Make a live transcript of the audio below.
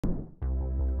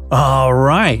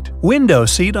Alright, window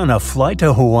seat on a flight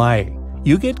to Hawaii.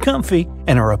 You get comfy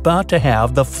and are about to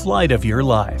have the flight of your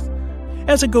life.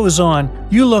 As it goes on,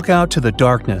 you look out to the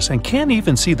darkness and can't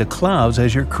even see the clouds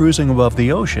as you're cruising above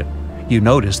the ocean. You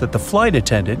notice that the flight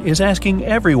attendant is asking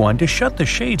everyone to shut the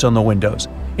shades on the windows,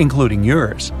 including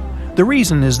yours. The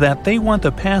reason is that they want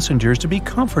the passengers to be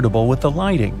comfortable with the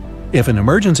lighting. If an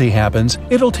emergency happens,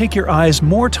 it'll take your eyes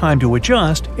more time to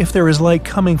adjust if there is light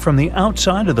coming from the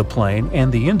outside of the plane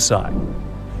and the inside.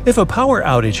 If a power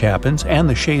outage happens and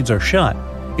the shades are shut,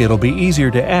 it'll be easier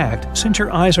to act since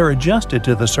your eyes are adjusted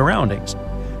to the surroundings.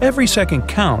 Every second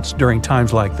counts during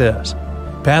times like this.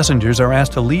 Passengers are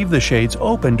asked to leave the shades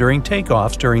open during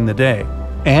takeoffs during the day.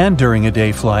 And during a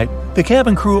day flight, the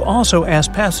cabin crew also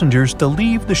asks passengers to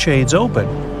leave the shades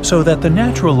open so that the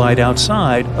natural light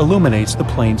outside illuminates the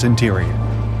plane's interior.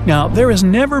 Now, there has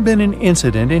never been an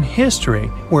incident in history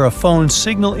where a phone's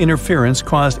signal interference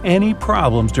caused any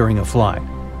problems during a flight.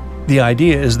 The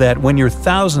idea is that when you're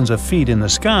thousands of feet in the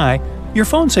sky, your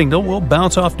phone signal will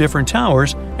bounce off different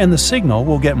towers and the signal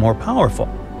will get more powerful.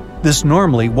 This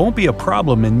normally won't be a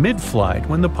problem in mid-flight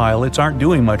when the pilots aren't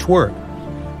doing much work.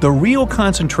 The real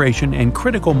concentration and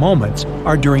critical moments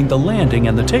are during the landing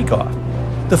and the takeoff.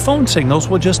 The phone signals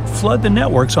will just flood the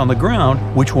networks on the ground,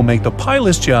 which will make the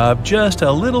pilot's job just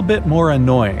a little bit more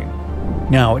annoying.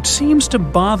 Now, it seems to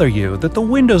bother you that the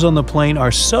windows on the plane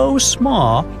are so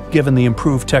small given the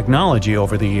improved technology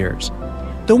over the years.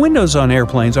 The windows on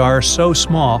airplanes are so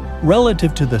small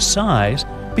relative to the size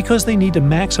because they need to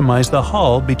maximize the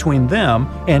hull between them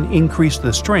and increase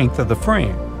the strength of the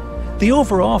frame. The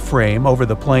overall frame over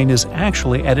the plane is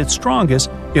actually at its strongest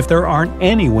if there aren't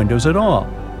any windows at all.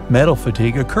 Metal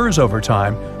fatigue occurs over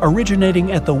time,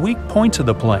 originating at the weak points of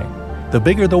the plane. The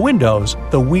bigger the windows,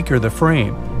 the weaker the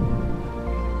frame.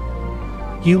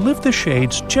 You lift the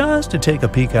shades just to take a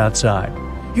peek outside.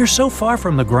 You're so far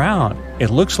from the ground, it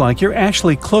looks like you're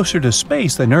actually closer to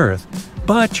space than Earth,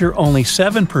 but you're only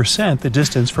 7% the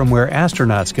distance from where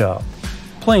astronauts go.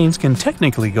 Planes can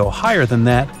technically go higher than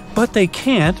that, but they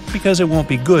can't because it won't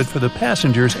be good for the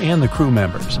passengers and the crew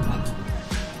members.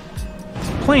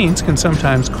 Planes can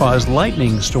sometimes cause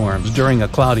lightning storms during a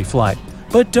cloudy flight,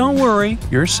 but don't worry,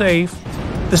 you're safe.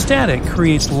 The static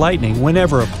creates lightning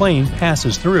whenever a plane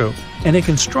passes through, and it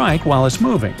can strike while it's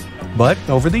moving. But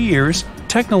over the years,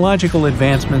 technological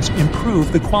advancements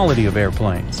improve the quality of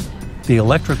airplanes. The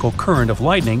electrical current of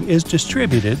lightning is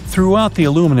distributed throughout the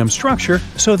aluminum structure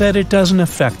so that it doesn't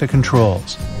affect the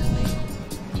controls.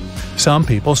 Some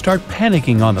people start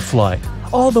panicking on the flight.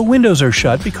 All the windows are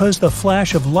shut because the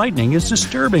flash of lightning is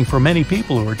disturbing for many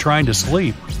people who are trying to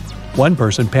sleep. One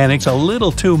person panics a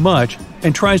little too much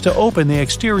and tries to open the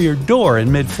exterior door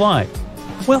in mid-flight.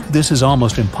 Well, this is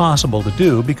almost impossible to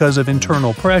do because of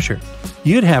internal pressure.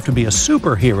 You'd have to be a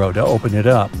superhero to open it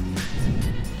up.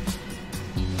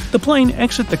 The plane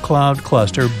exits the cloud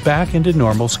cluster back into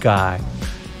normal sky.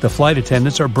 The flight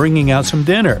attendants are bringing out some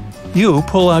dinner. You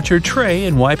pull out your tray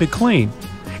and wipe it clean.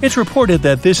 It's reported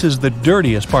that this is the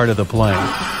dirtiest part of the plane.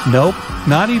 Nope,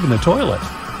 not even the toilet.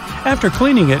 After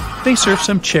cleaning it, they serve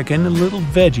some chicken and little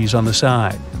veggies on the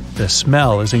side. The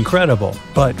smell is incredible,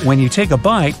 but when you take a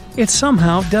bite, it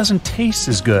somehow doesn't taste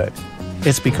as good.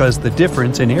 It's because the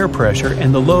difference in air pressure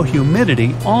and the low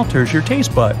humidity alters your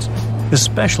taste buds,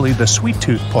 especially the sweet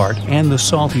tooth part and the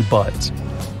salty buds.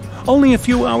 Only a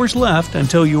few hours left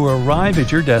until you arrive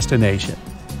at your destination.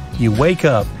 You wake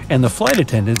up and the flight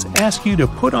attendants ask you to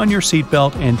put on your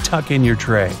seatbelt and tuck in your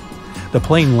tray. The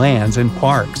plane lands and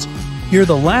parks. You're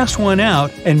the last one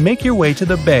out and make your way to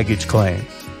the baggage claim.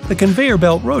 The conveyor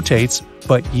belt rotates,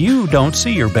 but you don't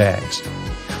see your bags.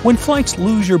 When flights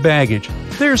lose your baggage,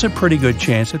 there's a pretty good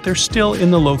chance that they're still in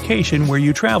the location where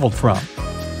you traveled from.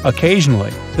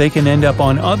 Occasionally, they can end up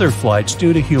on other flights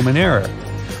due to human error.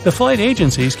 The flight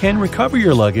agencies can recover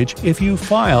your luggage if you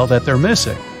file that they're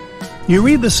missing. You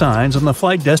read the signs on the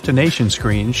flight destination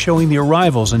screen showing the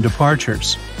arrivals and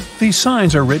departures. These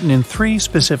signs are written in 3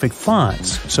 specific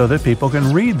fonts so that people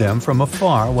can read them from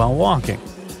afar while walking.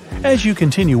 As you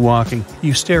continue walking,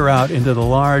 you stare out into the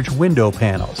large window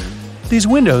panels. These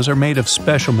windows are made of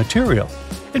special material.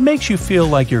 It makes you feel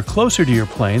like you're closer to your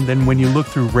plane than when you look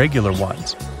through regular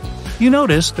ones. You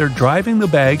notice they're driving the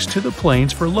bags to the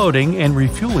planes for loading and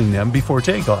refueling them before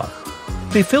takeoff.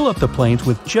 They fill up the planes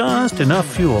with just enough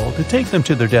fuel to take them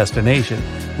to their destination,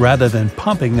 rather than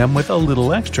pumping them with a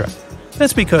little extra.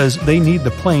 That's because they need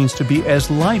the planes to be as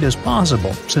light as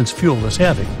possible since fuel is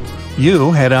heavy.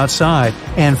 You head outside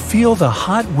and feel the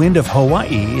hot wind of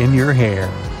Hawaii in your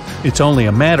hair. It's only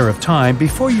a matter of time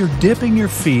before you're dipping your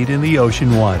feet in the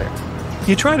ocean water.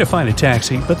 You try to find a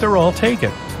taxi, but they're all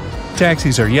taken.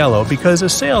 Taxis are yellow because a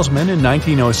salesman in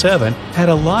 1907 had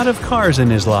a lot of cars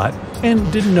in his lot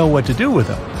and didn't know what to do with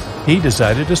them. He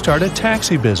decided to start a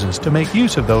taxi business to make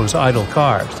use of those idle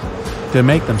cars. To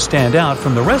make them stand out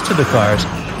from the rest of the cars,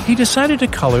 he decided to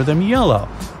color them yellow.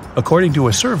 According to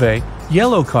a survey,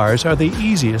 yellow cars are the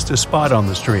easiest to spot on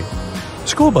the street.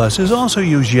 School buses also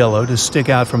use yellow to stick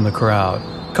out from the crowd.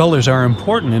 Colors are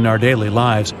important in our daily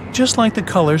lives, just like the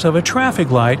colors of a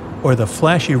traffic light or the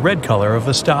flashy red color of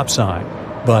a stop sign.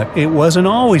 But it wasn't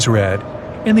always red.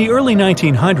 In the early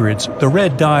 1900s, the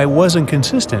red dye wasn't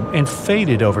consistent and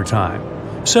faded over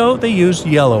time, so they used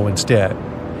yellow instead.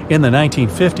 In the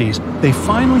 1950s, they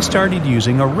finally started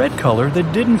using a red color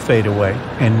that didn't fade away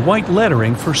and white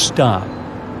lettering for stop.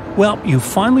 Well, you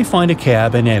finally find a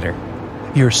cab and enter.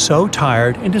 You're so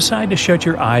tired and decide to shut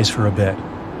your eyes for a bit.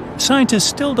 Scientists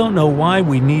still don't know why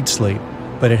we need sleep,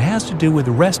 but it has to do with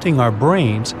resting our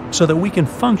brains so that we can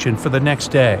function for the next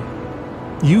day.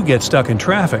 You get stuck in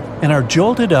traffic and are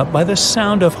jolted up by the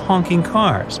sound of honking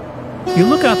cars. You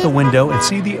look out the window and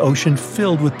see the ocean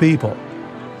filled with people.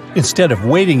 Instead of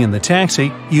waiting in the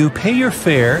taxi, you pay your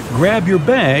fare, grab your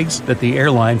bags that the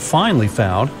airline finally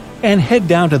found, and head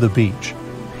down to the beach.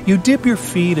 You dip your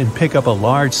feet and pick up a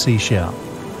large seashell.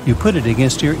 You put it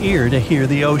against your ear to hear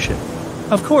the ocean.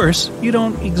 Of course, you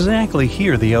don't exactly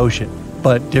hear the ocean,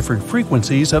 but different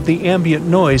frequencies of the ambient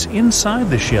noise inside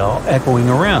the shell echoing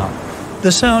around.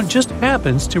 The sound just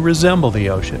happens to resemble the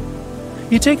ocean.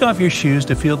 You take off your shoes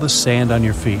to feel the sand on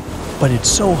your feet, but it's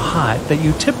so hot that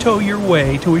you tiptoe your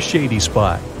way to a shady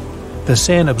spot. The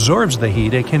sand absorbs the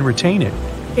heat and can retain it.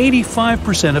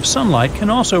 85% of sunlight can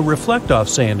also reflect off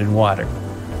sand and water.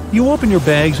 You open your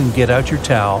bags and get out your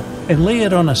towel and lay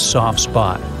it on a soft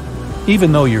spot.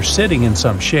 Even though you're sitting in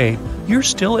some shade, you're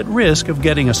still at risk of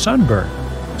getting a sunburn.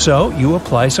 So you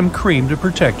apply some cream to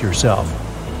protect yourself.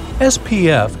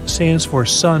 SPF stands for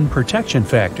Sun Protection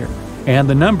Factor, and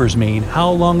the numbers mean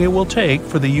how long it will take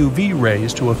for the UV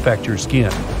rays to affect your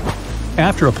skin.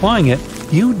 After applying it,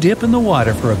 you dip in the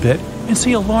water for a bit and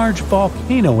see a large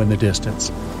volcano in the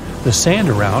distance. The sand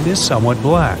around is somewhat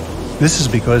black. This is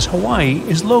because Hawaii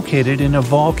is located in a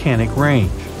volcanic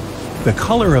range. The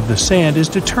color of the sand is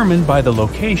determined by the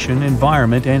location,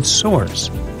 environment, and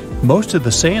source. Most of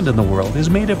the sand in the world is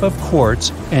made up of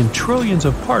quartz and trillions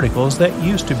of particles that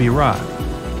used to be rock.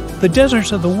 The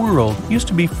deserts of the world used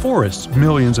to be forests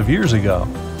millions of years ago,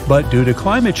 but due to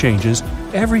climate changes,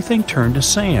 everything turned to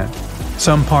sand.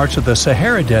 Some parts of the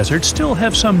Sahara Desert still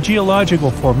have some geological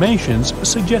formations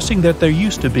suggesting that there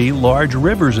used to be large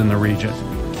rivers in the region.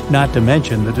 Not to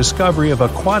mention the discovery of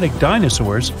aquatic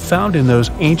dinosaurs found in those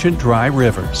ancient dry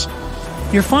rivers.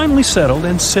 You're finally settled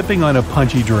and sipping on a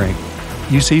punchy drink.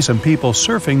 You see some people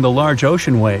surfing the large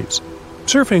ocean waves.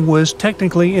 Surfing was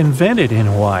technically invented in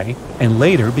Hawaii and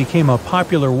later became a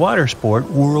popular water sport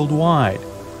worldwide.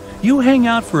 You hang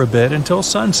out for a bit until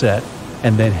sunset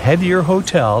and then head to your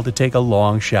hotel to take a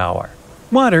long shower.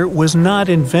 Water was not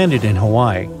invented in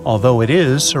Hawaii, although it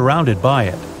is surrounded by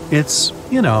it. It's,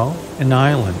 an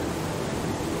island.